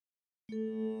Swaminathan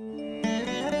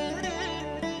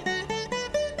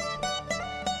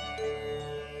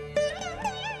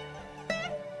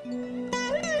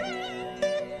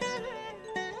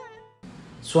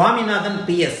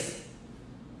PS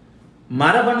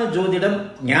மரபணு ஜோதிடம்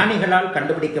ஞானிகளால்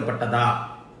கண்டுபிடிக்கப்பட்டதா?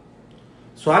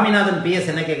 Swaminathan PS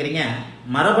என்ன கேட்குறீங்க?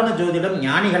 மரபணு ஜோதிடம்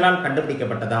ஞானிகளால்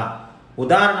கண்டுபிடிக்கப்பட்டதா?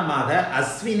 உதாரணமாக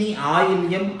அஸ்வினி,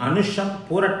 ஆயில்யம், அனுஷம்,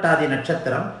 பூரட்டாதி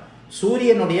நட்சத்திரம்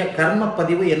சூரியனுடைய கர்ம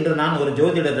பதிவு என்று நான் ஒரு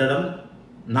ஜோதிடரிடம்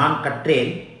நான்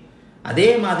கற்றேன். அதே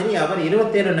மாதிரி அவர்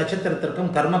 27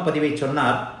 நட்சத்திரத்திற்கும் கர்ம பதிவை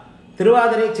சொன்னார்.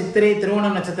 திருவாதிரை, சித்திரை,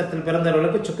 திருவோணம் நட்சத்திரத்தில்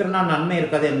பிறந்தவர்களுக்கு சுக்கிரனால் நன்மை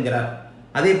இருக்காது என்கிறார்.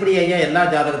 அது எப்படி ஐயா எல்லா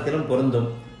ஜாதகத்திலும் பொருந்தும்?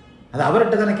 அது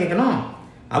அவர்கிட்ட தானே கேட்கணும்.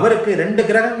 அவருக்கு 2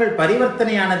 கிரகங்கள்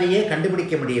பரிவர்த்தனையானதையே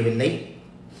கண்டுபிடிக்க முடியவில்லை.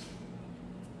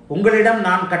 உங்களிடம்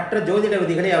நான் கற்ற ஜோதிட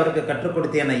விதிகளை அவருக்கு கற்றுக்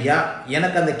கொடுத்தேன் ஐயா.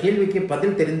 எனக்கு அந்த கேள்விக்கு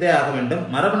பதில் தெரிந்தே ஆக வேண்டும்.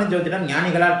 மரபணு ஜோதிடம்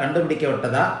ஞானிகளால்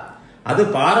கண்டுபிடிக்கப்பட்டதா? அது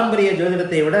பாரம்பரிய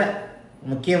ஜோதிடத்தை விட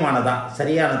முக்கியமானதா,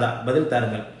 சரியானதா? பதில்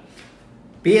தாருங்கள்.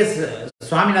 PS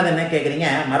சுவாமிநாதன் என்ன கேட்குறீங்க?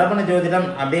 மரபணு ஜோதிடம்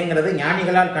அப்படிங்கிறது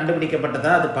ஞானிகளால்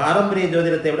கண்டுபிடிக்கப்பட்டதா? அது பாரம்பரிய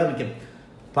ஜோதிடத்தை விட முக்கியம்.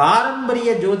 பாரம்பரிய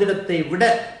ஜோதிடத்தை விட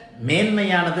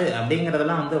மேன்மையானது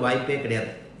அப்படிங்கிறதெல்லாம் வாய்ப்பே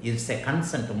கிடையாது. இட்ஸ் எ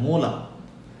கன்சென்ட், மூலம்.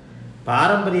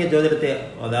 பாரம்பரிய ஜோதிடத்தை,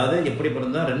 அதாவது எப்படி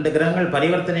பொருந்தும், 2 கிரகங்கள்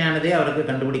பரிவர்த்தனையானதே அவருக்கு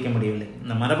கண்டுபிடிக்க முடியவில்லை.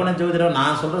 இந்த மரபணு ஜோதிடம்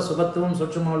நான் சொல்கிற சுபத்துவம்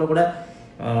சுற்றுமாவில் கூட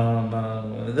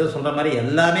இது சொல்கிற மாதிரி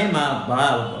எல்லாமே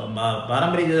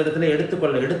பாரம்பரிய ஜோதிடத்தில்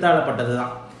எடுத்தாளப்பட்டது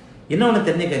தான். இன்னொன்று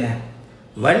தெரிஞ்சுக்கங்க,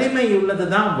 வலிமை உள்ளது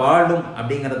தான் வாழும்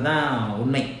அப்படிங்கிறது தான்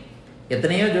உண்மை.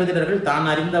 எத்தனையோ ஜோதிடர்கள்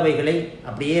தான் அறிந்தவைகளை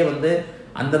அப்படியே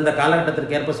அந்தந்த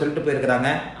காலகட்டத்திற்கு ஏற்ப சொல்லிட்டு போயிருக்கிறாங்க.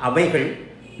 அவைகள்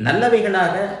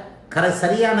நல்லவைகளாக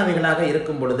சரியானவைகளாக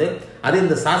இருக்கும் பொழுது அது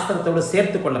இந்த சாஸ்திரத்தோடு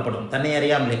சேர்த்து கொள்ளப்படும் தன்னை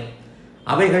அறியாமலே.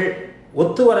 அவைகள்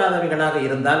ஒத்து வராதவைகளாக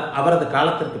இருந்தால் அவரது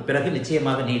காலத்திற்கு பிறகு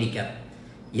நிச்சயமாக நீடிக்காது.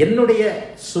 என்னுடைய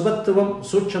சுபத்துவம்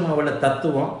சூட்சும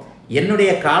தத்துவம் என்னுடைய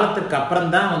காலத்திற்கு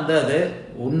அப்புறம்தான் அது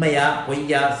உண்மையா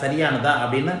பொய்யா சரியானதா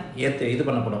அப்படின்னு இது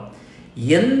பண்ணப்படும்.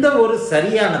 எந்த ஒரு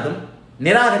சரியானதும்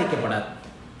நிராகரிக்கப்படாது.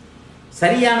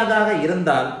 சரியானதாக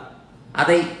இருந்தால்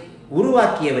அதை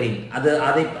உருவாக்கியவரின்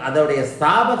அதோடைய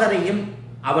ஸ்தாபகரையும்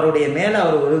அவருடைய மேல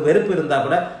அவர் ஒரு வெறுப்பு இருந்தா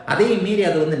கூட அதையும் மீறி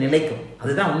அது நிலைக்கும்.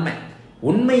 அதுதான் உண்மை.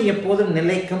 உண்மை எப்போதும்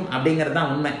நிலைக்கும் அப்படிங்கிறது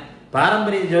தான் உண்மை.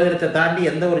 பாரம்பரிய ஜோதிடத்தை தாண்டி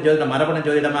எந்த ஒரு ஜோதிடம், மரபணு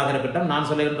ஜோதிடமாக இருக்கட்டும், நான்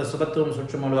சொல்லுகின்ற சுபத்துவம்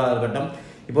சுற்றுமுழுவாக இருக்கட்டும்,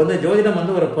 இப்போ ஜோதிடம்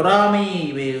ஒரு பொறாமை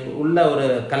உள்ள ஒரு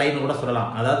கலைன்னு கூட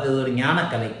சொல்லலாம். அதாவது இது ஒரு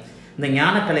ஞானக்கலை. இந்த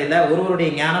ஞானக்கலையில ஒருவருடைய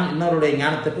ஞானம் இன்னொருடைய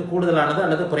ஞானத்துக்கு கூடுதலானது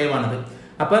அல்லது குறைவானது.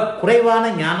 அப்ப குறைவான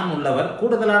ஞானம் உள்ளவர்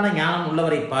கூடுதலான ஞானம்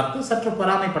உள்ளவரை பார்த்து சற்று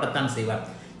பொறாமைப்படத்தான் செய்வார்.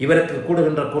 இவருக்கு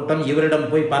கூடுகின்ற கூட்டம், இவரிடம்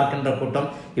போய் பார்க்கின்ற கூட்டம்,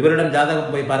 இவரிடம்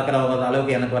ஜாதகம் போய் பார்க்கிற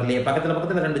அளவுக்கு எனக்கு வரலையே.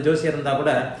 பக்கத்துல 2 ஜோசியர் இருந்தா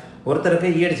கூட ஒருத்தருக்கு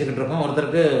ஈடிச்சுக்கிட்டு இருக்கும்,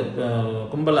 ஒருத்தருக்கு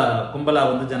கும்பலா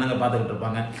ஜனங்க பார்த்துக்கிட்டு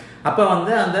இருப்பாங்க. அப்ப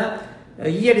அந்த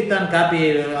ஈயடித்தான் காப்பி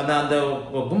அந்த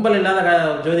கும்பல் இல்லாத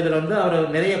ஜோதிடர் அவர்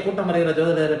நிறைய கூட்டம் வருகிற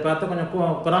ஜோதிடரை பார்த்து கொஞ்சம்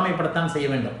பொறாமைப்படத்தான் செய்ய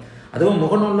வேண்டும். அதுவும்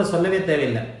முகநூலில் சொல்லவே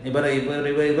தேவையில்லை.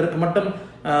 இவருக்கு மட்டும்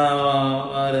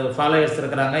ஃபாலோவர்ஸ்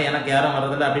இருக்கிறாங்க, எனக்கு யாரும்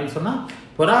வர்றதில்லை அப்படின்னு சொன்னால்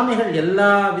பொறாமைகள் எல்லா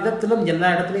விதத்திலும் எல்லா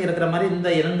இடத்துலையும் இருக்கிற மாதிரி இந்த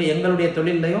எங்களுடைய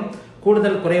தொழிலையும்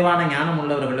கூடுதல் குறைவான ஞானம்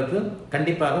உள்ளவர்களுக்கு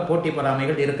கண்டிப்பாக போட்டி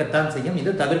பொறாமைகள் இருக்கத்தான் செய்யும்.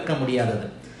 இது தவிர்க்க முடியாதது.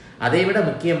 அதை விட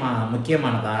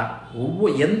முக்கியமானதா,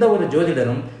 எந்த ஒரு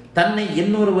ஜோதிடரும் தன்னை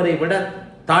இன்னொருவரை விட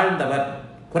தாழ்ந்தவர்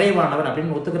குறைவானவர்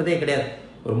அப்படின்னு ஒத்துக்கிறதே கிடையாது.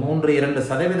 ஒரு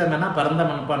 3-2% வேணா பரந்த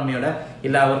மனப்பான்மையோட,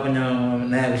 இல்லை அவர் கொஞ்சம்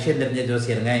விஷயம் தெரிஞ்ச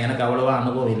ஜோசியருங்க, எனக்கு அவ்வளவா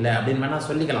அனுபவம் இல்லை அப்படின்னு வேணா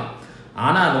சொல்லிக்கலாம்.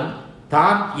 ஆனாலும்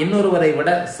தான் இன்னொருவரை விட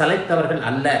சளைத்தவர்கள்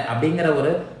அல்ல அப்படிங்கிற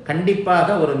ஒரு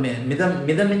கண்டிப்பாக ஒரு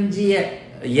மிதமிஞ்சிய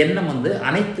எண்ணம்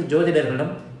அனைத்து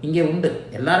ஜோதிடர்களிடம் இங்கே உண்டு.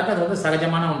 எல்லாருக்கும் அது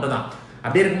சகஜமான ஒன்று தான்.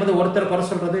 அப்படி இருக்கும்போது ஒருத்தர் குறை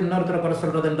சொல்றது இன்னொருத்தர் குறை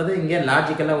சொல்றதுன்றது இங்கே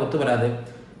லாஜிக்கலாக ஒத்து வராது.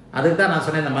 அதுக்கு தான் நான்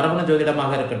சொன்னேன், இந்த மரபணு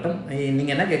ஜோதிடமாக இருக்கட்டும்.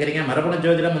 நீங்கள் என்ன கேட்குறீங்க? மரபணு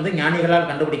ஜோதிடம் ஞானிகளால்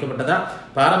கண்டுபிடிக்கப்பட்டதா,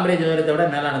 பாரம்பரிய ஜோதிடத்தை விட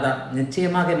மேலானதா?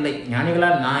 நிச்சயமாக இல்லை.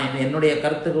 ஞானிகளால் நான் என்னுடைய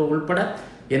கருத்துக்கு உள்பட,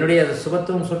 என்னுடைய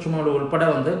சுபத்துவம் சூட்சுமோடு உள்பட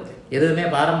எதுவுமே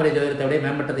பாரம்பரிய ஜோதிடத்தை விட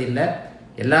மேம்பட்டது இல்லை.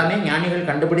 எல்லாமே ஞானிகள்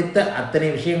கண்டுபிடித்த அத்தனை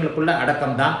விஷயங்களுக்குள்ள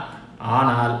அடக்கம்தான்.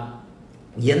 ஆனால்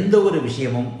எந்த ஒரு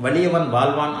விஷயமும் வலியவன்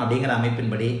வாழ்வான் அப்படிங்கிற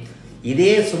அமைப்பின்படி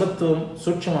இதே சுபத்துவம்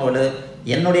சூட்சுமோடு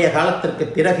என்னுடைய காலத்திற்கு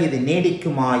பிறகு இது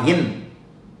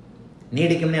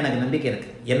நீடிக்கும்னு எனக்கு நம்பிக்கை இருக்கு.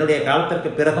 என்னுடைய காலத்திற்கு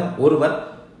பிறகும் ஒருவர்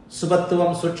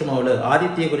சுபத்துவம் சூட்சும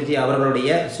ஆதித்ய குருஜி அவர்களுடைய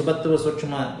சுபத்துவ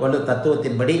சூட்சும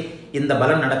தத்துவத்தின்படி இந்த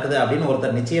பலன் நடக்குது அப்படின்னு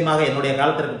ஒருத்தர் நிச்சயமாக என்னுடைய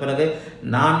காலத்திற்கு பிறகு,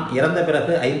 நான் இறந்த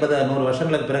பிறகு 50-100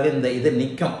 வருஷங்களுக்கு பிறகு இந்த இது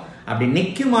நிற்கும். அப்படி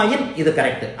நிற்குமாயின் இது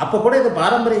கரெக்ட். அப்போ கூட இது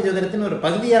பாரம்பரிய ஜோதிடத்தின் ஒரு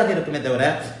பகுதியாக இருக்குமே தவிர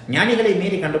ஞானிகளை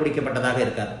மீறி கண்டுபிடிக்கப்பட்டதாக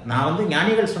இருக்காது. நான்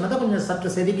ஞானிகள் சொன்னதை கொஞ்சம்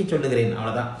சற்று செதுக்கி சொல்லுகிறேன்,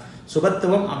 அவ்வளவுதான்.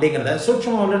 சுபத்துவம் அப்படிங்கிறத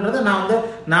சூட்சுமம்ன்றதை நான்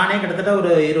நானே கிட்டத்தட்ட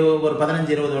ஒரு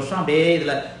 15-20 வருஷம் அப்படியே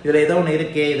இதில் ஏதோ ஒன்று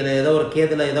இருக்கே, இதில் ஏதோ ஒரு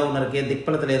கேதுல ஏதோ ஒன்று இருக்கே,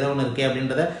 திக்பலத்தில் ஏதோ ஒன்று இருக்கே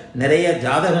அப்படின்றத நிறைய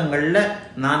ஜாதகங்களில்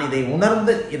நான் இதை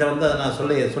உணர்ந்து இதை அதை நான்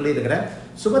சொல்லியிருக்கிறேன்.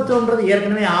 சுபத்துவம்ன்றது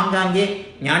ஏற்கனவே ஆங்காங்கே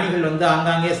ஞானிகள்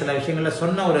ஆங்காங்கே சில விஷயங்களில்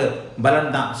சொன்ன ஒரு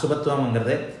பலன் தான்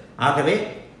சுபத்துவம்ங்கிறது. ஆகவே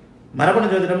மரபணு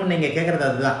ஜோதிடமும் நீங்கள் கேட்குறது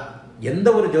அதுதான். எந்த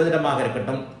ஒரு ஜோதிடமாக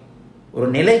இருக்கட்டும், ஒரு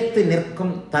நிலைத்து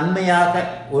நிற்கும் தன்மையாக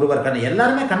ஒருவர்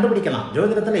எல்லாருமே கண்டுபிடிக்கலாம்.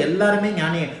 ஜோதிடத்தில் எல்லாருமே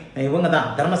ஞானி, இவங்க தான்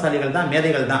திறமசாலிகள் தான்,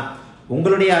 மேதைகள் தான்.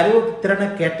 உங்களுடைய அறிவு திறனை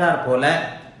கேட்டார் போல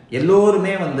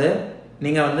எல்லோருமே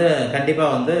நீங்கள்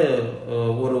கண்டிப்பாக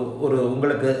ஒரு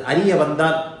உங்களுக்கு அறிய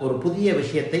வந்தால் ஒரு புதிய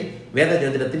விஷயத்தை வேத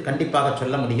ஜோதிடத்தில் கண்டிப்பாக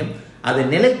சொல்ல முடியும். அது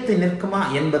நிலைத்து நிற்குமா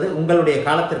என்பது உங்களுடைய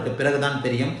காலத்திற்கு பிறகுதான்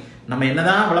தெரியும். நம்ம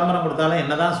என்னதான் விளம்பரம் கொடுத்தாலும்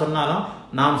என்னதான் சொன்னாலும்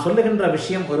நாம் சொல்லுகின்ற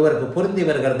விஷயம் ஒருவருக்கு பொருந்தி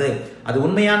வருகிறது, அது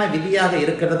உண்மையான விதியாக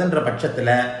இருக்கிறதுன்ற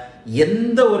பட்சத்தில்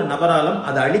எந்த ஒரு நபராலும்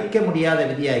அது அழிக்க முடியாத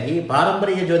விதியாகி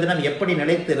பாரம்பரிய ஜோதிடம் எப்படி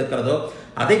நிலைத்து இருக்கிறதோ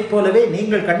அதை போலவே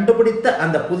நீங்கள் கண்டுபிடித்த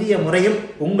அந்த புதிய முறையும்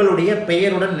உங்களுடைய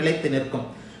பெயருடன் நிலைத்து நிற்கும்.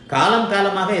 காலம்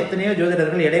காலமாக எத்தனையோ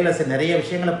ஜோதிடர்கள் இடையில நிறைய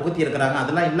விஷயங்களை புகுத்தி இருக்கிறாங்க,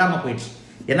 அதெல்லாம் இல்லாமல் போயிடுச்சு.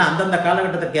 ஏன்னா அந்தந்த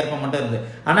காலகட்டத்திற்கு ஏற்ப மட்டும் இருந்து.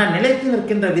 ஆனால் நிலைத்து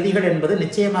நிற்கின்ற விதிகள் என்பது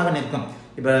நிச்சயமாக நிற்கும்.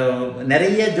 இப்போ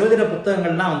நிறைய ஜோதிட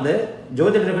புத்தகங்கள்லாம்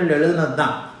ஜோதிடர்கள் எழுதுனது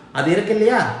தான், அது இருக்கு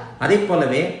இல்லையா? அதே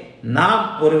போலவே நாம்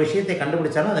ஒரு விஷயத்தை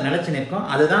கண்டுபிடிச்சாலும் அது நிலைச்சு நிற்கும்.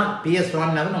 அதுதான் PS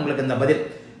சுவாமிநாதன் உங்களுக்கு இந்த பதில்.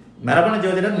 மரபணு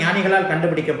ஜோதிடம் ஞானிகளால்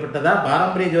கண்டுபிடிக்கப்பட்டதா,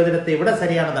 பாரம்பரிய ஜோதிடத்தை விட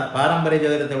சரியானதா? பாரம்பரிய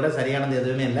ஜோதிடத்தை விட சரியானது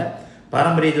எதுவுமே இல்லை.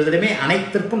 பாரம்பரிய ஜோதிடமே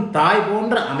அனைத்திற்கும் தாய்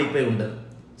போன்ற அமைப்பை உண்டு.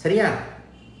 சரியா?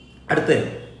 அடுத்து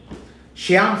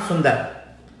ஷியாம் சுந்தர்.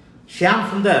 ஷியாம்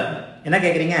சுந்தர் என்ன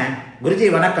கேட்குறீங்க? குருஜி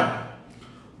வணக்கம்.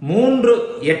 3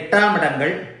 8ஆம்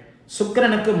இடங்கள்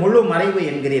சுக்கிரனுக்கு முழு மறைவு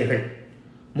என்கிறீர்கள்.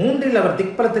 3இல் அவர்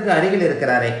திக்பலத்துக்கு அருகில்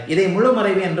இருக்கிறாரே, இதை முழு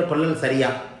மறைவு என்று கொள்ளல் சரியா?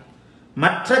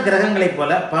 மற்ற கிரகங்களைப்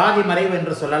போல பாதி மறைவு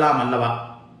என்று சொல்லலாம் அல்லவா?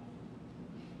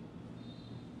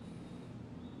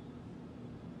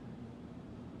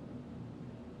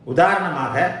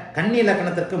 உதாரணமாக கன்னி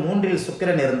லக்னத்திற்கு 3இல்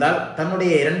சுக்கிரன் இருந்தால்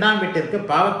தன்னுடைய 2ஆம் வீட்டிற்கு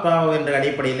பாவப்பாவம் என்ற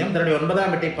அடிப்படையிலும் தன்னுடைய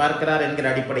 9ஆம் வீட்டை பார்க்கிறார் என்கிற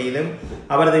அடிப்படையிலும்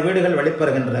அவரது வீடுகள்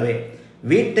வெளிப்படுகின்றனவே.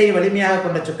 வீட்டை வலிமையாக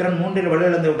கொண்ட சுக்கிரன் 3இல்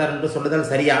வலுவிழந்து விட்டார் என்று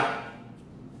சொல்லுதல் சரியா?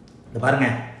 பாருங்க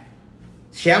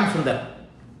ஷியாம் சுந்தர்,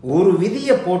 ஒரு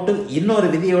விதியை போட்டு இன்னொரு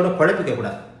விதியோட குழப்பிக்க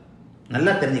கூடாது.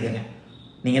 நல்லா தெரிஞ்சுக்கங்க.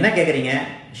 நீங்க என்ன கேட்குறீங்க?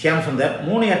 ஷியாம் சுந்தர்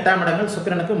 3 8ஆம் இடங்கள்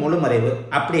சுக்கிரனுக்கு முழு மறைவு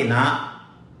அப்படின்னா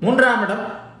 3ஆம் இடம்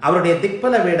அவருடைய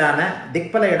திக்பல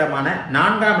இடமான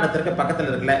 4ஆம் இடத்திற்கு பக்கத்தில்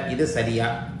இருக்கல, இது சரியா?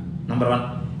 நம்பர் 1.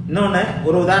 இன்னொன்று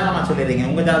ஒரு உதாரணமாக சொல்லிடுறீங்க,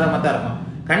 உங்க ஜாதகமாக தான் இருக்கும்.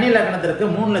 கன்னி லக்னத்திற்கு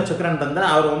 3ல் சுக்கிரன்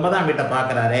இருந்தால் அவர் 9ஆம் வீட்டை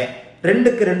பார்க்குறாரு,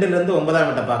 2க்கு 2லேருந்து 9ஆம்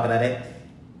வீட்டை பார்க்குறாரு.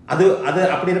 அது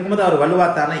அப்படி இருக்கும்போது அவர்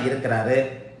வலுவாத்தானே இருக்கிறாரு.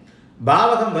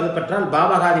 பாவகம் வலுப்பற்றால்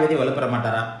பாவகாதிபதி வலுப்பெற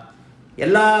மாட்டாரா?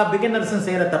 எல்லா பிகினர்ஸும்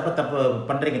செய்கிற தப்பு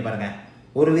பண்ணுறீங்க பாருங்க.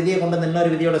 ஒரு விதியை கொண்டு வந்து இன்னொரு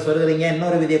விதியோட சொல்கிறீங்க,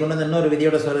 இன்னொரு விதியை கொண்டு வந்து இன்னொரு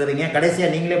விதியோட சொல்கிறீங்க,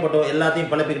 கடைசியாக நீங்களே போட்டு எல்லாத்தையும்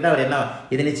குழப்பிக்கிட்டு அவர் என்ன,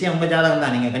 இது நிச்சயம் உங்கள் ஜாதகம்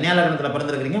தான். நீங்கள் கன்னியா லக்னத்தில்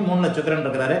பிறந்திருக்கிறீங்க, 3ல் சுக்கிரன்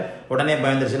இருக்கிறாரு, உடனே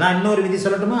பயந்துருச்சு. நான் இன்னொரு விதி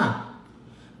சொல்லட்டுமா?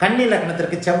 கன்னி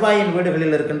லக்னத்திற்கு செவ்வாயின்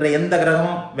வீடுகளில் இருக்கின்ற எந்த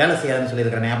கிரகமும் வேலை செய்யாதுன்னு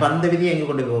சொல்லியிருக்கிறேன். அப்போ அந்த விதியை எங்கே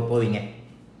கொண்டு போவீங்க?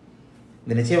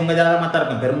 இது நிச்சயம் உங்கள் ஜாதகமாக தான்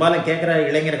இருக்கும். பெரும்பாலும் கேட்குற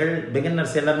இளைஞர்கள்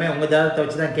பிகினர்ஸ் எல்லாருமே உங்கள் ஜாதகத்தை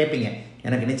வச்சு தான் கேட்பீங்க,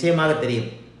 எனக்கு நிச்சயமாக தெரியும்.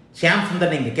 ஷியாம்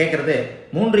சுந்தர் நீங்கள் கேட்குறது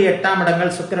 3 8ஆம்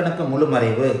இடங்கள் சுக்கிரனுக்கு முழு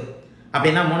மறைவு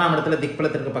அப்படின்னா 3ஆம் இடத்துல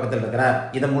திக்பலத்திற்கு பக்கத்தில் இருக்கிறார்,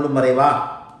 இது முழு மறைவா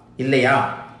இல்லையா?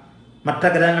 மற்ற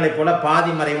கிரகங்களைப் போல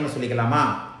பாதி மறைவுன்னு சொல்லிக்கலாமா?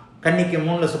 கன்னிக்கு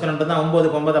 3ல் சுக்கிரன் இருந்தால்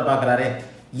 9க்கு 9 பார்க்குறாரு.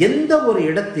 எந்த ஒரு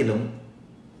இடத்திலும்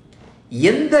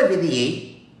எந்த விதியை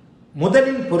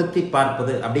முதலில் பொருத்தி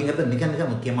பார்ப்பது அப்படிங்கிறது மிக மிக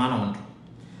முக்கியமான ஒன்று.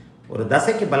 ஒரு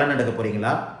தசைக்கு பலன் எடுக்க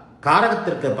போறீங்களா,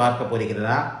 காரகத்திற்கு பார்க்க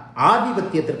போகிறீர்களா,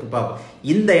 ஆதிபத்தியத்திற்கு பார்க்க,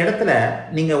 இந்த இடத்துல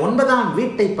நீங்க 9ஆம்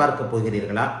வீட்டை பார்க்க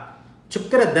போகிறீர்களா,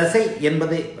 சுக்கிர தசை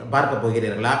என்பதை பார்க்க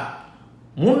போகிறீர்களா,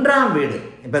 3ஆம் வீடு,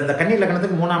 இப்ப இந்த கன்னி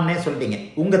லக்னத்துக்கு 3ஆம்னே சொல்லிட்டீங்க,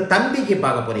 உங்க தம்பிக்கு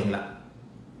பார்க்க போறீங்களா?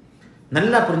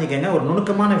 நல்லா புரிஞ்சுக்கங்க. ஒரு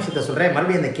நுணுக்கமான விஷயத்த சொல்றேன்,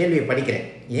 மறுபடியும் இந்த கேள்வியை படிக்கிறேன்,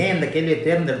 ஏன் இந்த கேள்வியை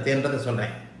தேர்ந்தெடுத்தேன்றதை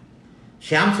சொல்றேன்.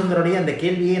 ஷியாம் சுந்தருடைய அந்த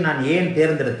கேள்வியை நான் ஏன்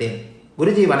தேர்ந்தெடுத்தேன்?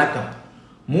 குருஜி வணக்கம்.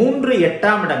 3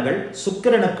 8ஆம் இடங்கள்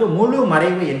சுக்கிரனுக்கு முழு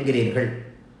மறைவு என்கிறீர்கள்.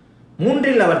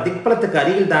 3இல் அவர் திக்பலத்துக்கு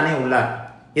அருகில் தானே உள்ளார்,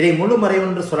 இதை முழு மறைவு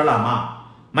என்று சொல்லலாமா?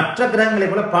 மற்ற கிரகங்களை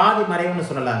போல பாதி மறைவுன்னு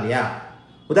சொல்லலாம் இல்லையா?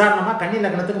 உதாரணமா கன்னி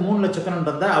லக்னத்துக்கு 3ல் சுக்கிரன்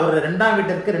இருந்தா அவர் 2ஆம்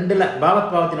வீட்டிற்கு 2ல்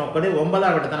பாவத்தின் ஒப்படி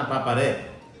 9ஆம் வீட்டை தானே பார்ப்பாரு.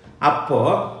 அப்போ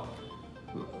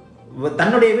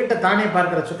தன்னுடைய வீட்டை தானே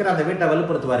பார்க்கிற சுக்கிரன் அந்த வீட்டை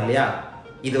வலுப்படுத்துவார் இல்லையா?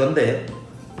 இது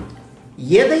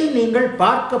எதை நீங்கள்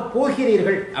பார்க்க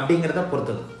போகிறீர்கள் அப்படிங்கிறத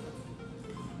பொறுத்தது.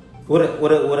 ஒரு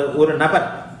ஒரு ஒரு ஒரு நபர்,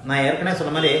 நான் ஏற்கனவே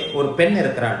சொன்ன மாதிரி ஒரு பெண்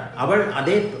இருக்கிறாள், அவள்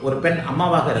அதே ஒரு பெண்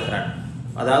அம்மாவாக இருக்கிறாள்,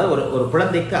 அதாவது ஒரு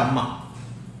குழந்தைக்கு அம்மா.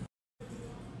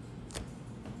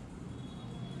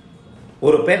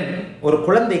 ஒரு பெண் ஒரு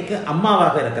குழந்தைக்கு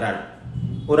அம்மாவாக இருக்கிறாள்,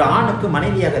 ஒரு ஆணுக்கு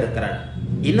மனைவியாக இருக்கிறாள்,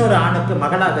 இன்னொரு ஆணுக்கு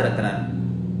மகளாக இருக்கிறாள்,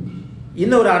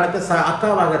 இன்னொரு ஆணுக்கு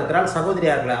அக்காவாக இருக்கிறாள்,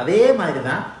 சகோதரியாக இருக்கிறாள். அதே மாதிரி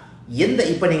தான்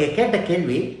இப்ப நீங்க கேட்ட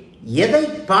கேள்வி, எதை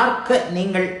பார்க்க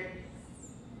நீங்கள்,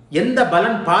 எந்த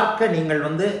பலன் பார்க்க நீங்கள்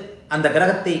அந்த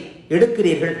கிரகத்தை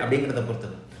எடுக்கிறீர்கள் அப்படிங்கிறத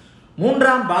பொறுத்தது.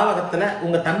 3ஆம் பாவகத்துல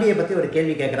உங்க தம்பியை பத்தி ஒரு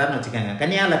கேள்வி கேட்கிறாருன்னு வச்சுக்கோங்க.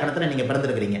 கன்னியா லக்னத்துல நீங்க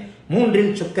பிறந்திருக்கிறீங்க,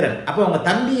 3இல் சுக்கிரன். அப்போ உங்க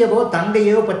தம்பியவோ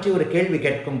தங்கையோ பற்றி ஒரு கேள்வி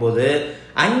கேட்கும் போது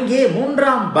அங்கே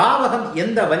 3ஆம் பாவகம்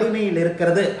எந்த வலிமையில்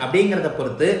இருக்கிறது அப்படிங்கிறத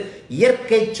பொறுத்து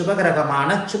இயற்கை சுபகிரகமான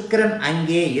சுக்கிரன்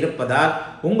அங்கே இருப்பதால்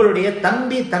உங்களுடைய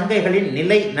தம்பி தங்கைகளின்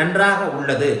நிலை நன்றாக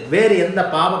உள்ளது, வேறு எந்த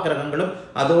பாவ கிரகங்களும்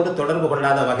அதோடு தொடர்பு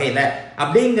கொள்ளாத வகையில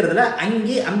அப்படிங்கிறதுல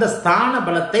அங்கே அந்த ஸ்தான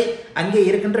பலத்தை அங்கே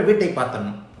இருக்கின்ற வீட்டை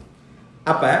பார்த்தணும்.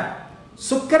 அப்ப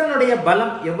சுக்கிரனுடைய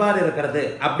பலம் எவ்வாறு இருக்கிறது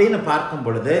அப்படின்னு பார்க்கும்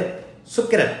பொழுது,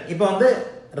 சுக்கிரன் இப்ப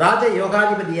ராஜ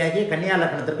யோகாதிபதியாகிய கன்னியா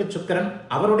லக்னத்திற்கு சுக்கிரன்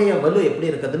அவருடைய வலு எப்படி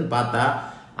இருக்குதுன்னு பார்த்தா,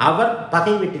 அவர்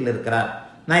பகை வீட்டில் இருக்கிறார்.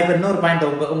 நான் இப்ப இன்னொரு பாயிண்ட்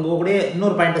உங்க கூட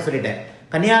இன்னொரு பாயிண்ட் சொல்லிட்டேன்.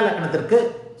 கன்னியா லக்னத்திற்கு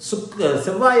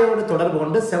செவ்வாயோடு தொடர்பு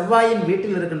கொண்டு செவ்வாயின்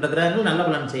வீட்டில் இருக்கின்ற கிரகங்கள் நல்ல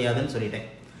பலன் செய்யாதுன்னு சொல்லிட்டேன்.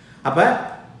 அப்ப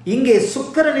இங்கே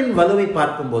சுக்கிரனின் வலுவை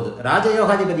பார்க்கும்போது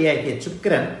ராஜயோகாதிபதியாகிய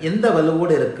சுக்கிரன் எந்த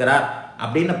வலுவோடு இருக்கிறார்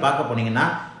அப்படின்னு பார்க்க போனீங்கன்னா,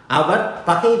 அவர்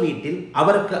பகை வீட்டில்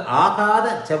அவருக்கு ஆகாத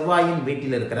செவ்வாயின்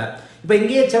வீட்டில் இருக்கிறார். இப்ப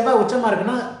இங்கேயே செவ்வாய் உச்சமா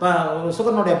இருக்குன்னா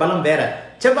சுக்கிரனுடைய பலம் வேற,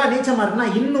 செவ்வாய் நீச்சமா இருக்குன்னா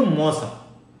இன்னும் மோசம்.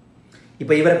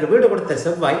 இப்ப இவருக்கு வீடு கொடுத்த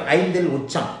செவ்வாய் 5இல்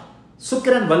உச்சம்,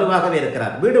 சுக்கிரன் வலுவாகவே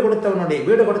இருக்கிறார். வீடு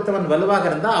கொடுத்தவன் வலுவாக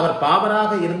இருந்தால் அவர்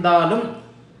பாவராக இருந்தாலும்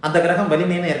அந்த கிரகம்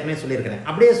வலிமைன்னு ஏற்கனவே சொல்லியிருக்கிறேன்.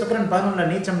 அப்படியே சுக்கிரன்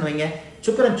 11ல் நீச்சம்னு வைங்க,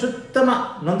 சுக்கிரன் சுத்தமா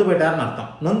நொந்து போயிட்டாருன்னு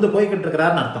அர்த்தம், நொந்து போய்கிட்டு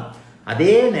இருக்கிறாருன்னு அர்த்தம்.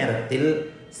 அதே நேரத்தில்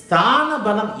ஸ்தான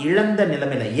பலம் இழந்த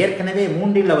நிலைமையில ஏற்கனவே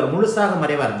 3இல் அவர் முழுசாக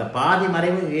மறைவார். இந்த பாதி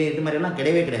மறைவு இது மாதிரி எல்லாம்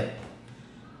கிடையவே கிடையாது.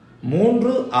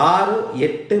 3, 6,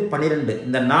 8, 12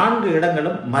 இந்த 4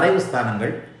 இடங்களும் மறைவு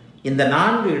ஸ்தானங்கள். இந்த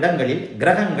 4 இடங்களில்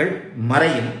கிரகங்கள்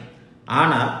மறையும்.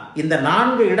 ஆனால் இந்த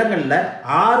 4 இடங்கள்ல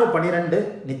 6, 12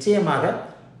 நிச்சயமாக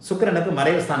சுக்கிரனுக்கு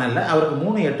மறைவு ஸ்தானம் இல்லை, அவருக்கு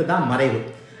 3, 8 தான் மறைவு.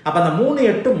 அப்ப அந்த 3,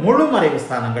 8 முழு மறைவு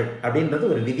ஸ்தானங்கள் அப்படின்றது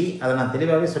ஒரு விதி. அதை நான்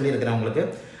தெளிவாகவே சொல்லியிருக்கிறேன் உங்களுக்கு.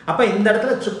 அப்ப இந்த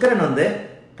இடத்துல சுக்கிரன்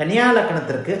கன்னியா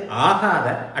லக்னத்திற்கு ஆகாத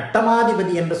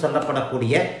அட்டமாதிபதி என்று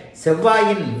சொல்லப்படக்கூடிய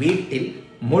செவ்வாயின் வீட்டில்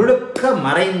முழுக்க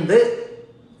மறைந்து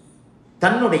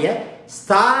தன்னுடைய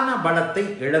ஸ்தான பலத்தை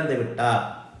இழந்து விட்டார்.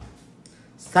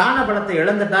 ஸ்தான பலத்தை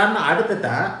இழந்துட்டார்னு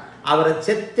அடுத்துதான் அவர்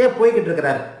செத்தே போய்கிட்டு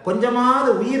இருக்கிறார்.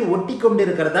 கொஞ்சமாவது உயிர் ஒட்டி கொண்டு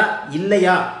இருக்கிறதா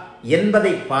இல்லையா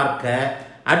என்பதை பார்க்க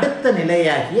அடுத்த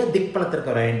நிலையாகிய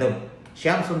திக்பலத்திற்கு வர வேண்டும்.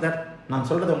 ஷியாம் சுந்தர், நான்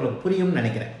சொல்றது உங்களுக்கு புரியும்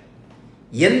நினைக்கிறேன்.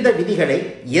 எந்த விதிகளை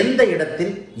எந்த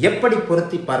இடத்தில் எப்படி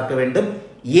பொருத்தி பார்க்க வேண்டும்,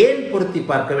 ஏன் பொருத்தி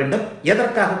பார்க்க வேண்டும்,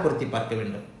 எதற்காக பொருத்தி பார்க்க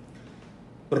வேண்டும்.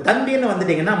 ஒரு தம்பின்னு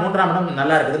வந்துட்டீங்கன்னா 3ஆம் இடம்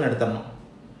நல்லா இருக்குதுன்னு எடுத்துடணும்.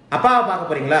 அப்பாவை பார்க்க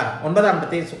போறீங்களா, 9ஆம்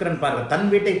இடத்தை சுக்கிரன் பார்க்க, தன்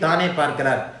வீட்டை தானே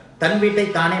பார்க்கிறார், தன் வீட்டை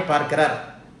தானே பார்க்கிறார்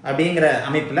அப்படிங்கிற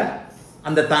அமைப்புல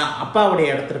அந்த அப்பாவுடைய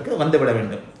இடத்திற்கு வந்துவிட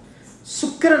வேண்டும்.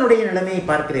 சுக்கிரனுடைய நிலைமையை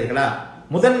பார்க்கிறீர்களா,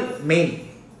 முதல் மெயின்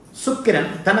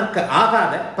சுக்கிரன் தனக்கு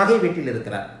ஆகாத பகை வீட்டில்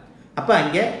இருக்கிறார். அப்ப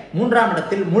அங்கே 3ஆம்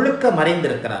இடத்தில் முழுக்க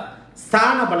மறைந்திருக்கிறார்,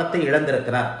 ஸ்தான பலத்தை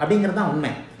இழந்திருக்கிறார் அப்படிங்கிறது தான்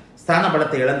உண்மை. ஸ்தான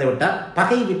பலத்தை இழந்து விட்டார்,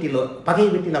 பகை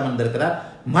வீட்டில் அமர்ந்திருக்கிறார்,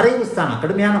 மறைவு ஸ்தானம்,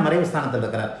 கடுமையான மறைவு ஸ்தானத்தில்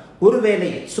இருக்கிறார். ஒருவேளை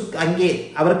அங்கே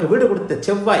அவருக்கு வீடு கொடுத்த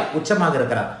செவ்வாய் உச்சமாக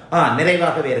இருக்கிறார்,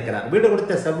 நிறைவாகவே இருக்கிறார். வீடு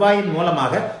கொடுத்த செவ்வாயின்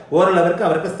மூலமாக ஓரளவிற்கு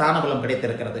அவருக்கு ஸ்தான பலம்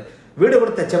கிடைத்திருக்கிறது. வீடு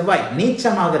கொடுத்த செவ்வாய்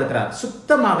நீச்சமாக இருக்கிறார்,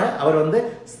 சுத்தமாக அவர்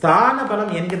ஸ்தான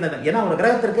பலம் என்கின்ற, ஏன்னா ஒரு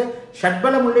கிரகத்திற்கு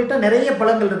ஷட்பலம் உள்ளிட்ட நிறைய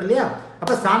பலங்கள் இருக்கு இல்லையா.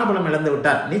 அப்ப ஸ்தான பலம் இழந்து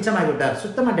விட்டார், நீச்சமாகி விட்டார்,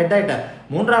 சுத்தமா டெட் ஆயிட்டார்.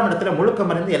 3ஆம் இடத்துல முழுக்க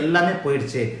மறைந்து எல்லாமே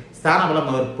போயிடுச்சு, ஸ்தான பலம்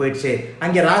அவருக்கு போயிடுச்சு.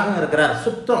 அங்கே ராகு இருக்கிறார்,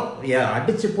 சுத்தம்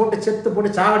அடிச்சு போட்டு செத்து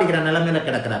போட்டு சாவடிக்கிற நிலைமையில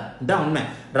கிடக்கிறார். இதுதான் உண்மை.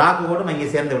 ராகுவோடும் அங்கே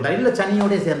சேர்ந்து விட்டார், இல்ல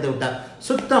சனியோட சேர்ந்து விட்டார்,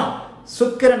 சுத்தம்.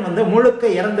 சுக்கிரன் முழுக்க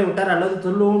இறந்து விட்டார் அல்லது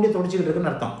துள்ளூண்டி துடிச்சுக்கிட்டு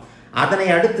இருக்குன்னு அர்த்தம். அதனை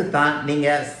அடுத்து தான் நீங்க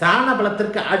ஸ்தான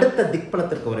பலத்திற்கு அடுத்த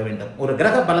திக்பலத்திற்கு வர வேண்டும். ஒரு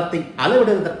கிரக பலத்தை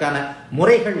அளவிடுவதற்கான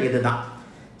முறைகள் இதுதான்.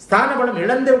 ஸ்தான பலம்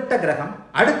இழந்து விட்ட கிரகம்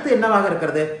அடுத்து என்னவாக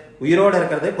இருக்கிறது, உயிரோடு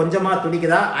இருக்கிறது, கொஞ்சமா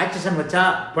துடிக்குதா, ஆக்சிஜன் வச்சா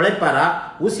பிழைப்பாரா,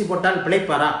 ஊசி போட்டால்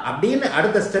பிழைப்பாரா அப்படின்னு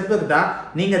அடுத்த ஸ்டெப்புக்கு தான்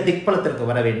நீங்க திக்பலத்திற்கு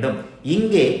வர வேண்டும்.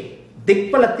 இங்கே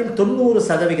திக்பலத்தில்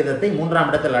 90%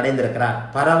 3ஆம் இடத்தில் அடைந்திருக்கிறார்,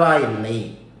 பரவாயில்லை.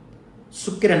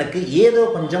 சுக்கிரனுக்கு ஏதோ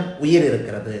கொஞ்சம் உயிர்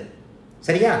இருக்கிறது,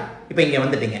 சரியா? இப்ப இங்க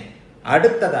வந்துட்டீங்க.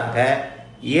 அடுத்ததாக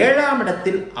 7ஆம்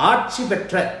இடத்தில் ஆட்சி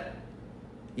பெற்ற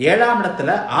 7ஆம்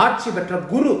இடத்துல ஆட்சி பெற்ற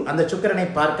குரு அந்த சுக்கிரனை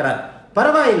பார்க்கிறார்,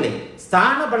 பரவாயில்லை.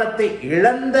 ஸ்தான பலத்தை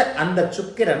இழந்த அந்த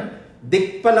சுக்கிரன்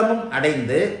திக்பலமும்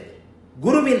அடைந்து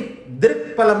குருவின்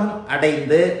திருப்பலமும்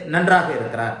அடைந்து நன்றாக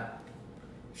இருக்கிறார்.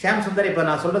 ஷியாம் சுந்தர், இப்ப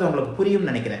நான் சொல்றது உங்களுக்கு புரியும்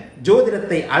நினைக்கிறேன்.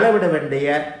 ஜோதிடத்தை அளவிட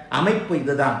வேண்டிய அமைப்பு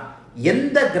இதுதான்.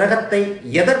 எந்த கிரகத்தை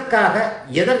எதற்காக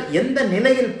எந்த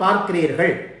நிலையில்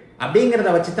பார்க்கிறீர்கள்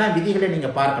அப்படிங்கிறத வச்சு தான் விதிகளை நீங்க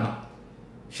பார்க்கணும்.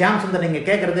 ஷியாம் சுந்தர் நீங்க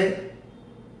கேட்கறது,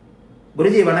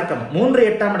 குருஜி வணக்கம், 3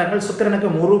 8ஆம் இடங்கள் சுக்கிரனுக்கு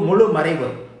முழு மறைவு,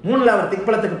 3ல அவர்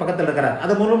திக்பலத்துக்கு பக்கத்தில் இருக்கிறார்,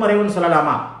 அது முழு மறைவுன்னு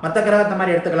சொல்லலாமா? மற்ற கிரகத்தை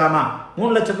மாதிரி எடுத்துக்கலாமா?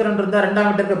 3ல சுக்கிரன் இருந்தா 2ஆம்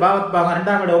வீட்டுக்கு பாவத் பாகம்,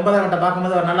 2ஆம் வீடு 9ஆம் வீட்டை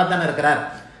பார்க்கும்போது அவர் நல்லா தானே இருக்கிறார்.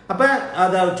 அப்ப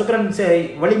அது சுக்கிரன்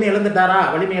வலிமை இழந்துட்டாரா,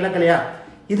 வலிமை இழக்கலையா?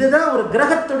 இதுதான் ஒரு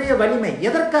கிரகத்துடைய வலிமை.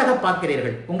 எதற்காக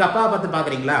பார்க்கிறீர்கள்? உங்க அப்பாவை பார்த்து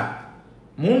பார்க்குறீங்களா?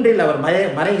 3ல் அவர்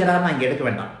மறைகிறார்னு இங்கே எடுக்க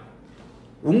வேண்டாம்.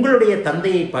 உங்களுடைய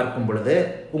தந்தையை பார்க்கும் பொழுது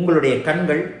உங்களுடைய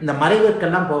கண்கள் இந்த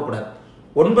மறைவிற்கெல்லாம் போகக்கூடாது.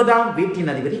 9ஆம்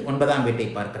வீட்டின் அதிபதி 9ஆம் வீட்டை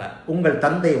பார்க்கிறார். உங்கள்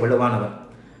தந்தை வலுவானவர்.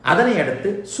 அதனை அடுத்து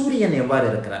சூரியன் எவ்வாறு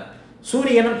இருக்கிறார்?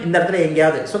 சூரியனும் இந்த இடத்துல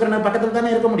எங்கேயாவது சுக்கிரன் பக்கத்தில்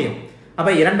தானே இருக்க முடியும். அப்ப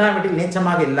 2ஆம் வீட்டில்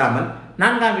நீச்சமாக இல்லாமல்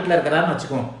 4ஆம் வீட்டில் இருக்கிறார்னு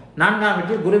வச்சுக்குவோம். 4ஆம்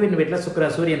வீட்டில் குருவின் வீட்டில்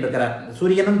சூரியன் இருக்கிறார்.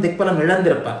 சூரியனும் திக்பலம்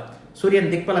இழந்திருப்பார்.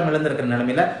 சூரியன் திக்பலம் இழந்திருக்கிற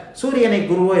நிலைமையில சூரியனை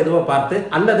குருவோ எதுவோ பார்த்து,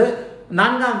 அல்லது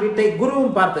 4ஆம் வீட்டை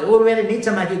குருவும் பார்த்து, ஒருவேளை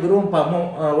நீச்சமாக்கி குருவும்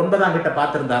 9ஆம் வீட்டை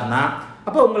பார்த்திருந்தார்னா,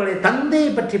 அப்போ உங்களுடைய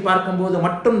தந்தையை பற்றி பார்க்கும்போது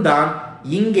மட்டும்தான்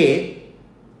இங்கே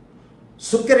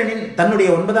சுக்கிரனின் தன்னுடைய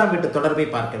 9ஆம் வீட்டு தொடர்பை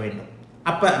பார்க்க வேண்டும்.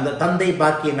 அப்ப அந்த தந்தை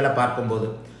பாக்கியங்களை பார்க்கும்போது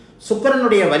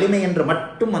சுக்கிரனுடைய வலிமை என்று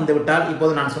மட்டும் வந்துவிட்டால்,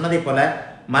 இப்போது நான் சொன்னதை போல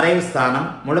மறைவு ஸ்தானம்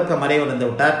முழுக்க மறைவு வந்து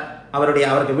விட்டார்.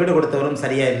 அவருக்கு வீடு கொடுத்தவரும்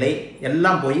சரியா இல்லை,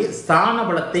 எல்லாம் போய் ஸ்தான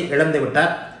பலத்தை இழந்து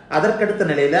விட்டார். அதற்கடுத்த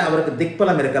நிலையில அவருக்கு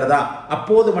திக்பலம் இருக்கிறதா?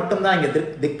 அப்போது மட்டும்தான் இங்க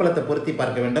திக்பலத்தை பொருத்தி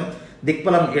பார்க்க வேண்டும்.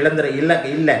 திக்பலம்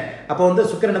இல்லை. அப்போ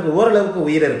சுக்கிரனுக்கு ஓரளவுக்கு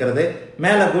உயிர் இருக்கிறது.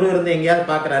 மேல குரு இருந்து எங்கேயாவது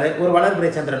பார்க்கிறாரு. ஒரு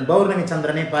வளர்பிறை சந்திரன் பௌர்ணமி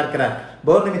சந்திரனை பார்க்கிறார்.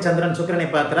 பௌர்ணமி சந்திரன் சுக்கிரனை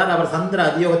பார்க்கிறார். அவர் சந்திர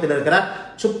அதியோகத்தில் இருக்கிறார்.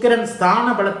 சுக்கிரன் ஸ்தான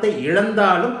பலத்தை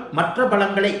இழந்தாலும் மற்ற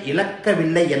பலங்களை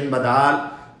இழக்கவில்லை என்பதால்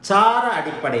சார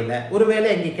அடிப்படையில் ஒருவேளை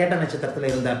இங்கே கேட்ட நட்சத்திரத்தில்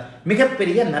இருந்தார்,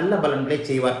 மிகப்பெரிய நல்ல பலன்களை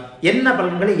செய்வார். என்ன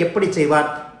பலன்களை எப்படி செய்வார்?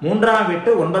 3ஆம் வீட்டு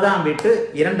 9ஆம் வீட்டு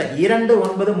 2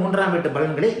 9 3ஆம் வீட்டு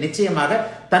பலன்களை நிச்சயமாக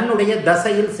தன்னுடைய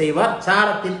தசையில் செய்வார்,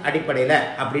 சாரத்தின் அடிப்படையில்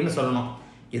அப்படின்னு சொல்லணும்.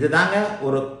 இதுதாங்க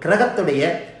ஒரு கிரகத்துடைய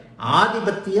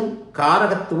ஆதிபத்தியம்,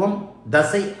 காரகத்துவம்,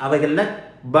 தசை, அவைகள்ல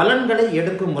பலன்களை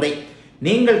எடுக்கும் முறை.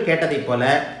 நீங்கள் கேட்டதை போல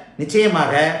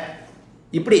நிச்சயமாக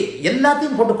இப்படி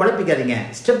எல்லாத்தையும் போட்டு குழப்பிக்காதீங்க.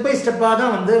 ஸ்டெப் பை ஸ்டெப்பாக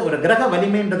தான் ஒரு கிரக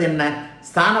வலிமைன்றது என்ன,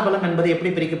 ஸ்தான பலம் என்பது எப்படி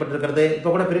பிரிக்கப்பட்டிருக்கிறது.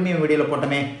 இப்போ கூட பிரீமியம் வீடியோவில்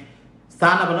போட்டோமே,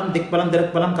 ஸ்தான பலம், திக்பலம்,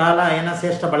 திருப்பலம், கால அயன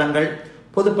சேஷ்ட பலங்கள்,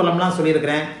 பொது பலம்லாம்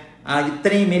சொல்லியிருக்கிறேன்.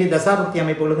 இத்தனையும் மீறி தசாபக்தி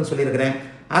அமைப்புகளுக்கும் சொல்லியிருக்கிறேன்.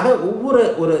 ஆக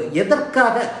ஒவ்வொரு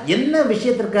எதற்காக, என்ன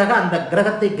விஷயத்திற்காக அந்த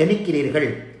கிரகத்தை கணிக்கிறீர்கள்?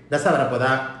 தசை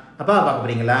வரப்போதா, அப்பா பார்க்க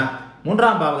போறீங்களா,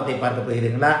 3ஆம் பாவகத்தை பார்க்க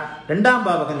போகிறீங்களா, 2ஆம்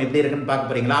பாவகம் எப்படி இருக்குன்னு பார்க்க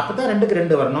போறீங்களா? அப்பதான் 2க்கு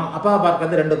 2 வரணும். அப்பா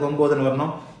பார்க்கறது 2க்கு 9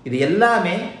 வரணும். இது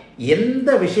எல்லாமே எந்த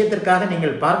விஷயத்திற்காக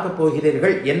நீங்கள் பார்க்க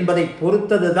போகிறீர்கள் என்பதை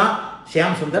பொறுத்தது தான்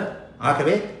ஷியாம் சுந்தர்.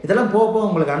 ஆகவே இதெல்லாம் போக போக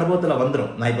உங்களுக்கு அனுபவத்தில் வந்துடும்.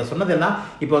 நான் இப்போ சொன்னதெல்லாம்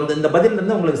இப்போ இந்த பதில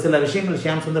இருந்து உங்களுக்கு சில விஷயங்கள்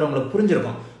ஷியாம் சுந்தர் உங்களுக்கு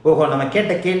புரிஞ்சிருக்கும். ஓஹோ, நம்ம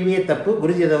கேட்ட கேள்வியே தப்பு,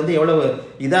 குருஜி அதை எவ்வளவு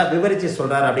இதாக விவரிச்சு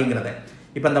சொல்றாரு அப்படிங்கிறத.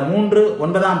 இப்போ இந்த 3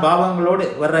 9ஆம் பாவங்களோடு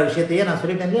வர்ற விஷயத்தையே நான்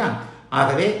சொல்லிட்டேன் இல்லையா?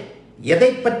 ஆகவே எதை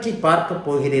பற்றி பார்க்க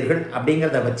போகிறீர்கள்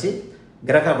அப்படிங்கிறத வச்சு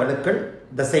கிரக வலுக்கள்,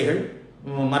 தசைகள்,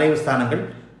 மறைவு ஸ்தானங்கள்,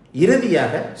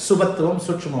 இறுதியாக சுபத்துவம்,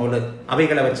 சூட்சும வலு,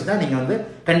 அவைகளை வச்சு தான் நீங்கள்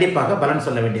கண்டிப்பாக பலன்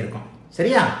சொல்ல வேண்டியிருக்கும்.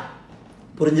 சரியா?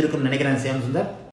 புரிஞ்சிருக்கும்னு நினைக்கிறேன் ஷியாம் சுந்தர்.